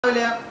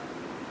രാവിലെ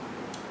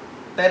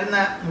തരുന്ന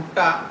മുട്ട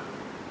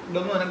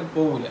ഇതൊന്നും എനിക്ക്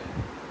പോകില്ല,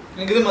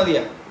 എനിക്കിത്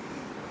മതിയാ.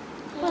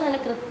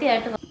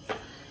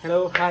 ഹലോ,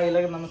 ഹായ്,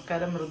 എല്ലാവർക്കും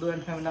നമസ്കാരം. ഋതു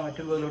ആൻഡ് ഫാമിലിയുടെ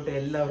മറ്റൊരു വീട്ടിലോട്ട്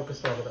എല്ലാവർക്കും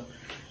സ്വാഗതം.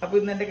 അപ്പോൾ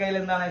ഇന്ന് എൻ്റെ കയ്യിൽ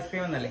എന്താണ്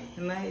ഐസ്ക്രീം എന്നല്ലേ,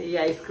 ഇന്ന് ഈ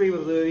ഐസ്ക്രീം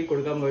ഋതുദേവി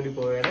കൊടുക്കാൻ വേണ്ടി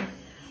പോവുകയാണ്.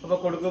 അപ്പോൾ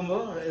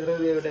കൊടുക്കുമ്പോൾ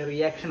ഋതുദേവിയുടെ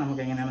റിയാക്ഷൻ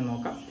നമുക്ക് എങ്ങനെയാണെന്ന്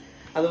നോക്കാം.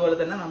 അതുപോലെ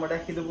തന്നെ നമ്മുടെ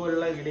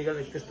ഇതുപോലുള്ള വീഡിയോകൾ,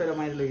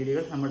 വ്യത്യസ്തരമായിട്ടുള്ള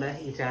വീഡിയോകൾ നമ്മുടെ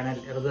ഈ ചാനൽ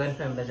ഋതു ആൻഡ്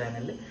ഫാമിലിയുടെ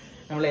ചാനലിൽ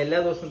നമ്മൾ എല്ലാ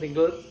ദിവസവും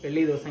തിങ്കൾ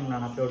വെള്ളി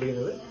ദിവസങ്ങളാണ് അപ്ലോഡ്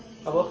ചെയ്യുന്നത്.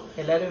 അപ്പോൾ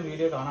എല്ലാവരും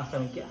വീഡിയോ കാണാൻ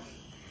ശ്രമിക്കുക.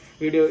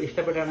 വീഡിയോ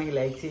ഇഷ്ടപ്പെട്ടാണെങ്കിൽ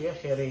ലൈക്ക് ചെയ്യുക,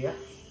 ഷെയർ ചെയ്യുക.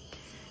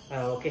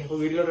 ഓക്കെ, അപ്പോൾ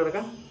വീഡിയോയിലോട്ട്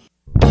കിടക്കാം.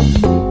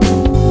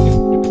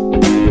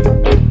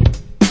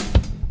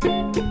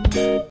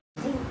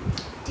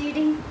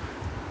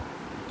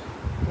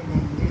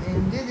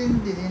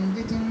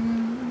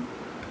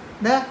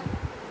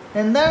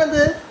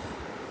 എന്താണിത്?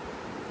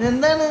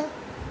 എന്താണ്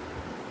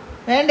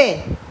വേണ്ടേ?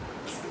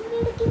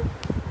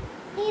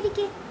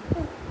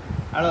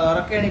 അവള്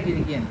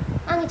ഉറക്കണിപ്പിരിക്കാൻ.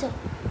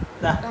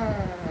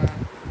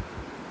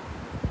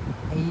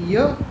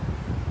 അയ്യോ,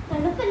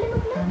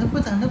 തണുപ്പ്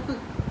തണുപ്പ്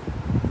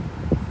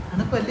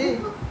തണുപ്പല്ലേ?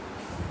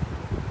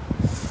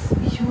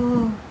 അയ്യോ,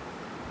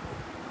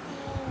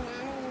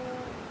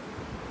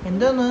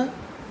 എന്തോന്ന്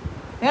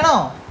വേണോ?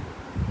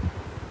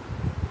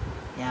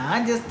 ഞാൻ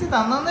ജസ്റ്റ്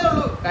തന്നേ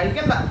ഉള്ളൂ.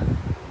 കഴിക്കണ്ട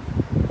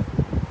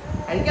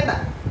കഴിക്കണ്ട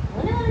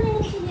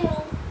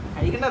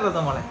കഴിക്കണ്ട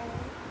ഋതു മോളെ.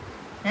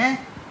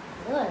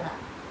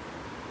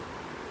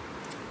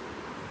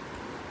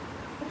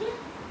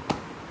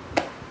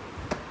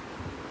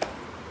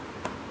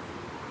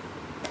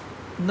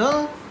 എന്തോ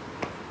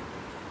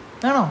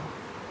വേണോ?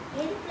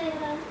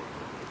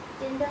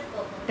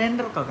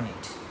 Tender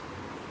coconut.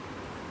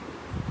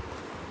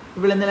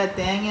 ഇവിടെ ഇന്നലെ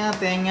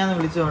തേങ്ങാന്ന്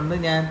വിളിച്ചുകൊണ്ട്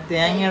ഞാൻ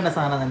തേങ്ങയുടെ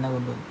സാധനം തന്നെ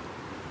കൊണ്ടുവന്നു.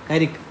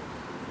 കരിക്ക്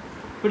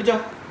പിടിച്ചോ,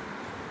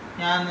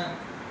 ഞാൻ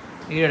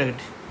വീഡിയോ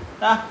എടുക്കട്ടെ.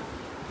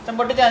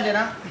 പൊട്ടിച്ചാ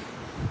ചേരാ.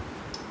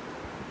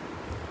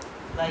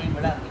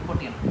 ഇവിടെ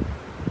പൊട്ടിയാണ്.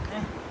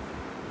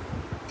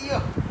 അയ്യോ,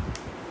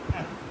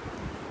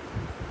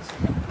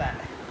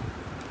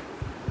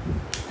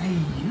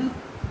 അയ്യോ,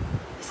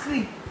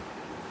 സ്ക്രീൻ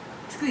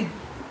സ്ക്രീൻ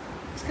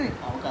സ്ക്രീൻ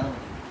നോക്കാതെ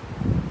മതി.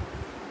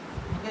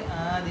 നമുക്ക്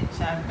ആദ്യം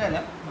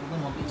ശകലം നമുക്ക്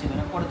നോക്കി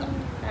ചിക്കനെ കൊടുക്കാം.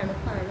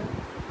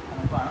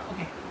 തണുപ്പാണ്.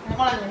 ഓക്കെ,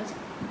 നമ്മളെ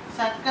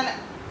ശകല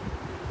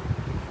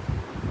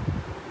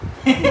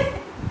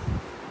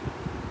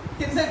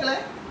എന്താക്കളെ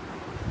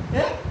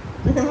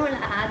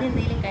ആദ്യം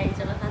എന്തെങ്കിലും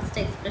കഴിച്ചോളൂ. ഫസ്റ്റ്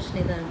എക്സ്പ്രഷൻ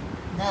ഇതാണ്.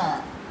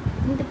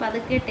 എന്നിട്ട്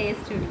പതുക്കെ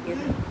ടേസ്റ്റ്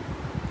പിടിക്കുന്നത്.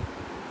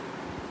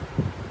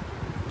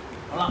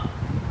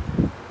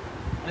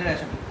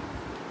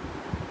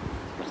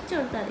 കുറച്ച്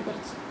കൊടുത്താൽ മതി,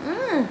 കുറച്ച്.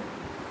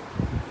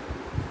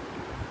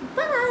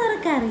 ഇപ്പൊ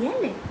അതൊക്കെ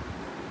അറിയാല്ലേ?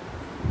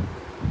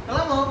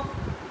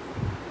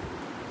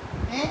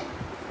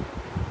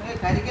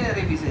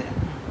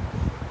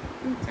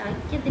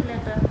 ചളിക്കത്തില്ല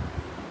കേട്ടോ.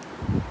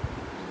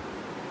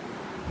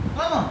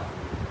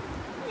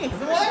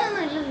 എക്സ്പ്രഷൻ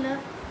ഒന്നും ഇല്ലല്ലോ.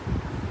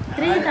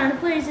 ഇത്രയും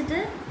തണുപ്പ് കഴിച്ചിട്ട്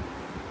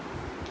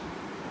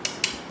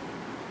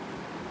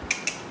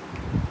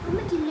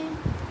അമ്മക്കില്ലേ?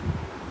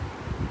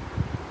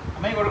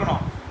 അമ്മ കൊടുക്കണോ?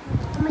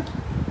 അമ്മ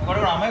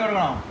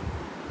കൊടുക്കണോ?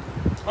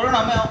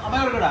 അമ്മ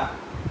കൊടുക്കടാ.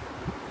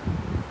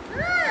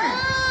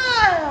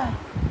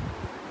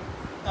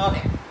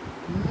 Okay,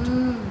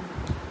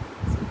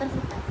 super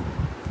super.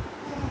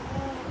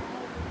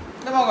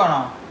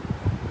 നോക്കണോ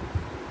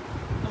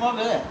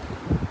നമുക്ക്?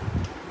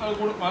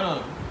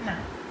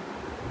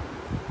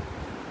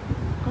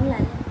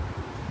 കൊള്ളാല്ലേ?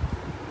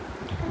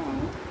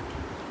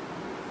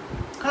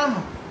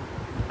 കളമോ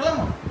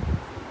കളമോ?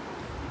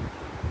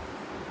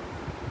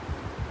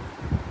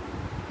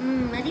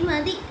 മതി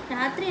മതി.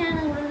 രാത്രിയാണ്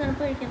കൂടുതൽ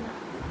തണുപ്പ് കഴിക്കണ്ട.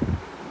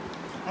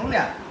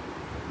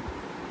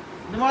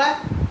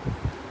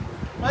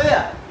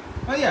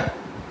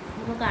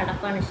 നമുക്ക്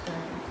അടപ്പാണ്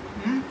ഇഷ്ടമായത്.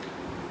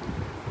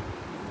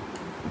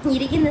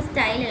 ഇരിക്കുന്ന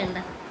സ്റ്റൈല് കണ്ട.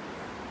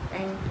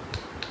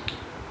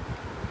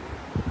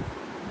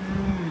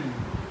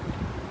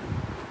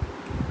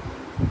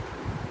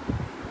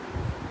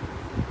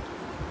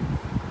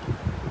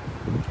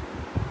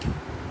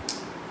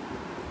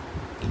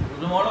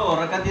 മോള്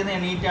ഉറക്കത്തിൽ നിന്ന്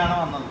എണീറ്റാണ്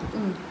വന്നത്.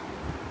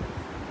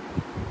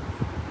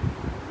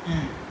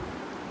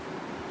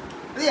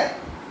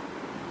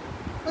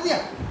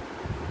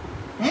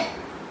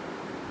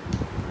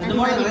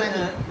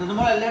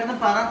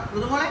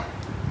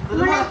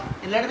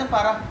 എല്ലായിടത്തും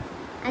പറ.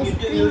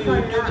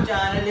 യൂട്യൂബ്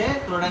ചാനല്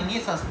തുടങ്ങി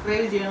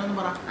സബ്സ്ക്രൈബ് ചെയ്യണമെന്ന്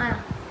പറ.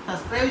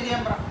 സബ്സ്ക്രൈബ്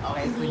ചെയ്യാൻ പറ.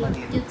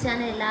 യൂട്യൂബ്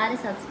ചാനൽ എല്ലാവരും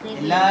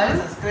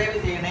സബ്സ്ക്രൈബ്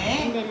ചെയ്യണേ.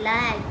 എല്ലാ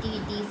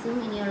ആക്ടിവിറ്റീസും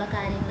ഇനിയുള്ള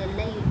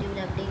കാര്യങ്ങളെല്ലാം യൂട്യൂബിൽ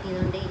അപ്ഡേറ്റ്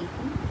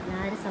ചെയ്തുകൊണ്ടേയിരിക്കും.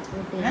 എല്ലാവരും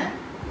സപ്പോർട്ട് ചെയ്യണം.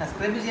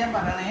 സബ്സ്ക്രൈബ് ചെയ്യാൻ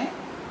പറയണേ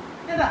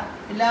കേട്ടാ.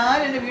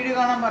 എല്ലാവരും എൻ്റെ വീഡിയോ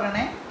കാണാൻ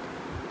പറയണേ.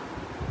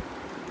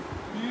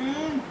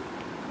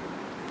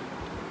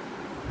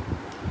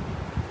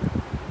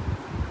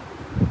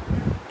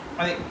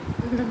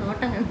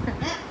 നോട്ടം കണ്ട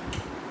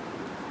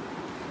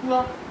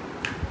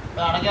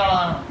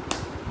അടയ്ക്കാനുള്ളതാണ്,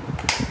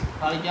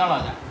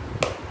 കളിക്കാനുള്ളതല്ല.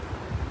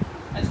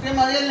 ഐസ്ക്രീം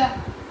മതിയല്ല.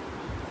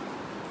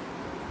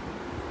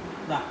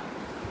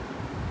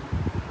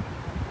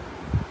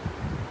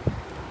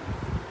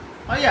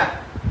 അയ്യാ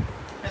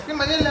ഐസ്ക്രീം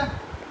മതിയല്ല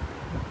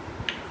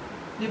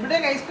ഇവിടെ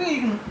ഐസ്ക്രീം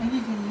ഇരിക്കുന്നു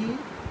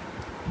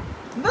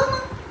എന്താ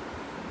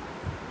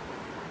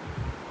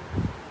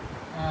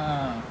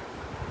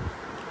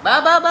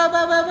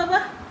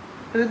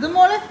ഋതു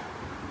മോളെ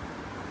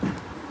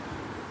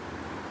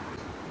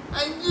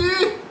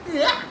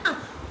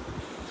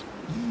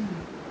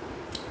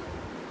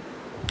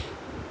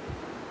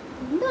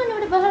എന്താണ്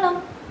ഇവിടെ ബഹളം?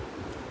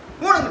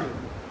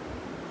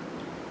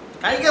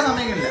 കഴിക്കാൻ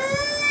സമയമില്ല.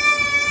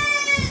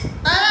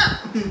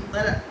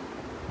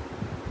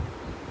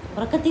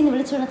 ഉറക്കത്തിൽ നിന്ന്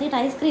വിളിച്ചു ഉണർത്തിയിട്ട്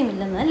ഐസ്ക്രീം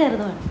ഇല്ലെന്ന് അല്ലേ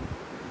ഋതു?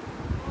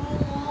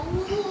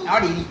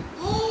 അവിടെ ഇരി.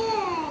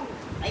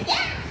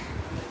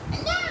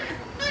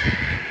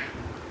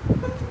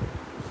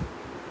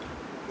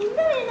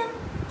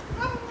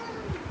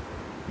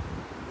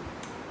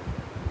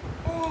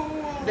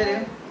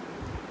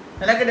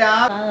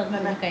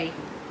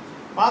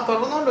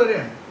 തുറന്നോണ്ട്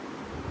വരികയാണ്.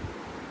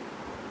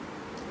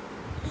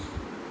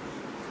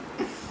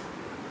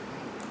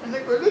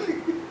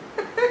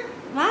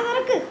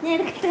 ഞാൻ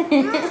എടുക്കട്ടെ.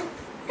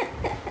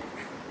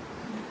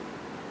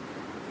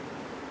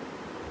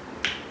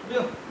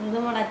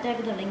 ഋതുമോൾ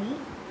അറ്റാക്ക് തുടങ്ങി.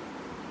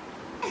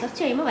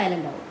 കുറച്ച് കഴിയുമ്പോൾ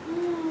വയലൻ്റ് ആവും.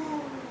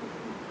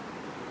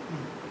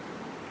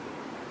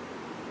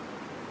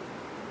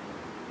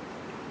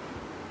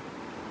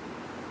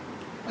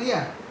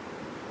 അയ്യാ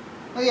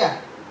അയ്യാ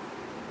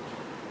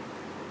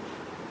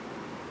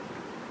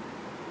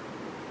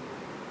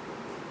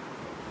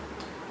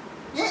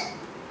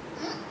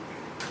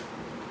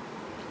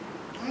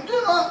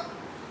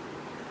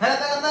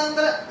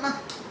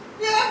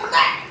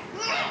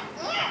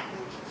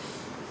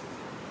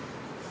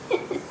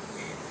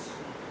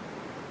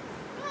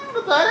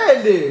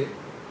തരല്ലേ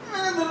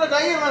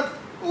കൈ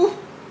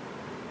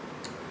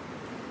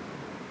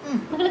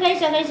മക്കള്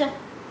കഴിച്ചോ കഴിച്ചോ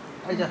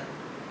കഴിച്ചോ.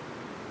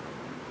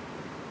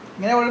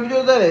 ഇങ്ങനെ ഒളിപ്പിച്ചു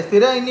കൊടുത്താലേ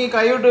സ്ഥിരം ഇനി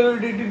കൈവിട്ട്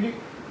ഇട്ടിട്ട്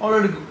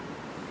അവളെടുക്കും.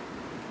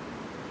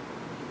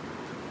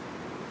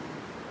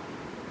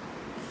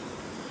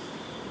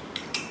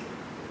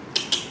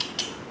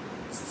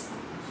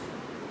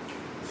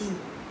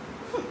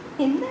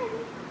 എന്താണ്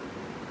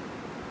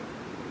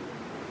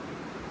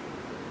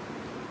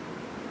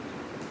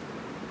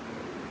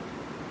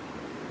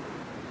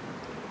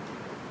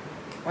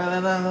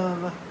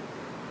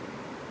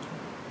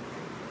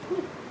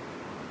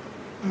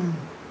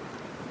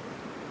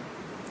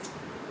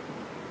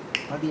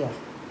മതിയാ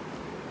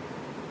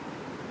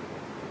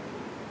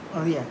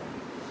മതിയാ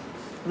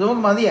ഇത്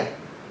നമുക്ക് മതിയാ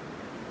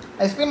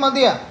ഐസ്ക്രീം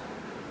മതിയാ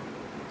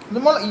ഇത്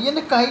മോൾ ഈ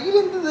എൻ്റെ കയ്യിൽ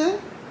എന്തത്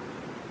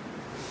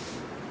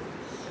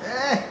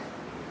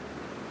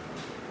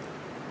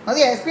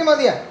മതിയാ ഐസ്ക്രീം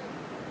മതിയാ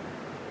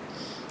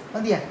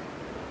മതിയാ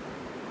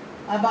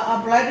ആ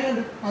പ്ലേറ്റ്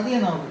കണ്ട് മതിയാ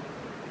നമുക്ക്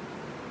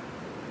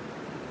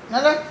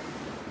നല്ല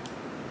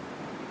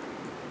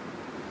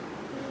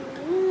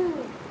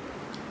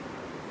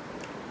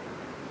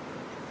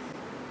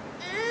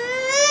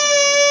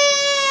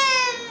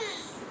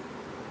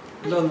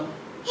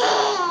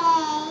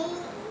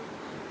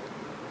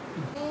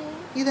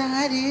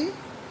ഇതാര്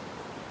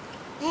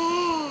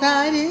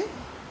ഇതാര്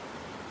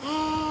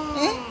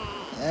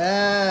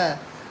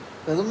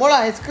ഇതുമ്പോൾ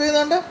ഐസ്ക്രീം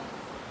ഉണ്ട്.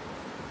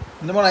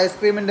 ഇതുമ്പോൾ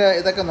ഐസ്ക്രീമിൻ്റെ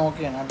ഇതൊക്കെ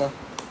നോക്കിയാണ് കേട്ടോ.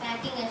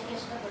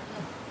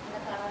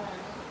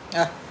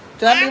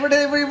 ചേട്ടൻ ഇവിടെ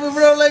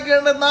ഇവിടെ ഉള്ളതൊക്കെ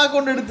നാ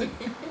കൊണ്ടെടുത്ത്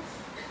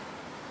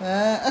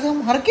അത്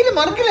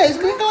മറക്കില്ല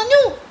ഐസ്ക്രീം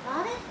കളഞ്ഞു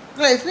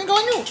ഐസ്ക്രീം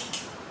കളഞ്ഞു.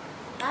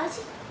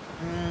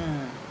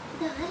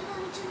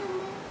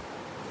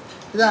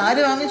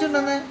 ഇതാര്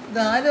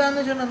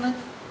വാങ്ങിച്ചോണ്ടെന്ന്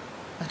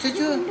അച്ചു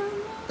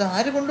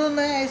ഇതാര്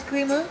കൊണ്ടുവന്നേ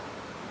ഐസ്ക്രീം?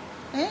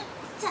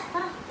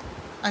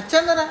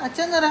 അച്ഛൻ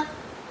തരാ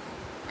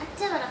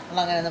അല്ല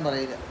അങ്ങനെയൊന്നും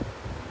പറയില്ല.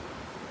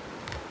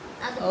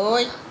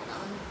 ഓയ്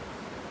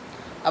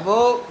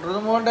അപ്പോൾ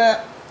ഋതുമോളുടെ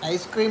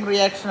ഐസ്ക്രീം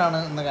റിയാക്ഷനാണ്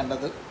ഇന്ന്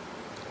കണ്ടത്.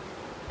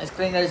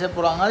 ഐസ്ക്രീം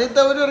കഴിച്ചപ്പോൾ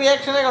ആദ്യത്തെ ഒരു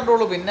റിയാക്ഷനെ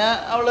കണ്ടുള്ളൂ. പിന്നെ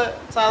അവൾ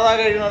സാധാ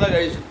കഴിക്കണ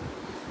കഴിച്ചു.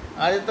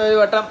 ആദ്യത്തെ ഒരു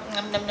വട്ടം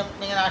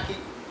ഇങ്ങനെ ആക്കി.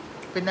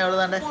 പിന്നെ അവൾ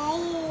തന്നെ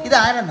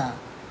ഇതാരെന്നാ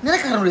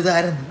നിനക്കറിഞ്ഞു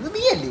ഇതാരെന്ന് ഇത്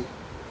നീയല്ലേ?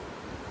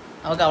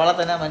 നമുക്ക് അവളെ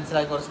തന്നെ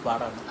മനസ്സിലാക്കി കുറച്ച്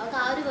പാടാണ്.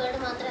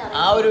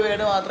 ആ ഒരു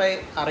വേർഡ് മാത്രമേ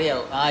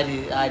അറിയാവൂ.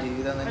 ആര്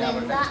ഇതൊന്നും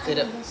അവളുടെ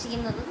സ്ഥിരം.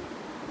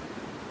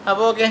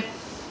 അപ്പോൾ ഓക്കെ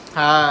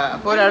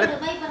അപ്പോൾ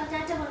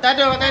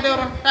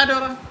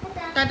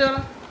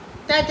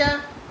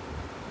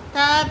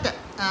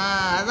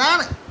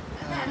അതാണ്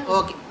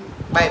ഓക്കെ.